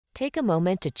Take a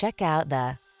moment to check out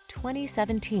the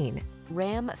 2017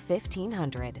 Ram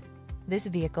 1500. This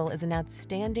vehicle is an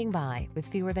outstanding buy with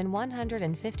fewer than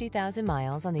 150,000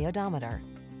 miles on the odometer.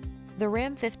 The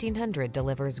Ram 1500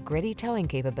 delivers gritty towing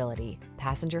capability,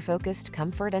 passenger-focused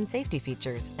comfort and safety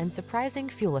features, and surprising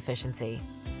fuel efficiency.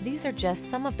 These are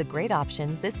just some of the great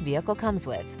options this vehicle comes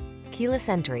with: keyless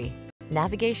entry,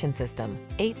 navigation system,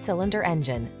 8-cylinder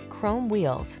engine, chrome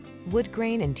wheels, wood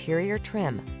grain interior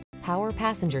trim, power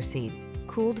passenger seat,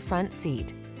 cooled front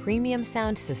seat, premium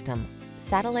sound system,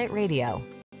 satellite radio,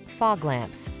 fog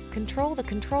lamps. Control the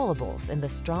controllables in the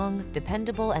strong,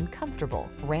 dependable, and comfortable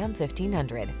Ram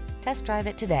 1500. Test drive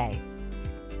it today.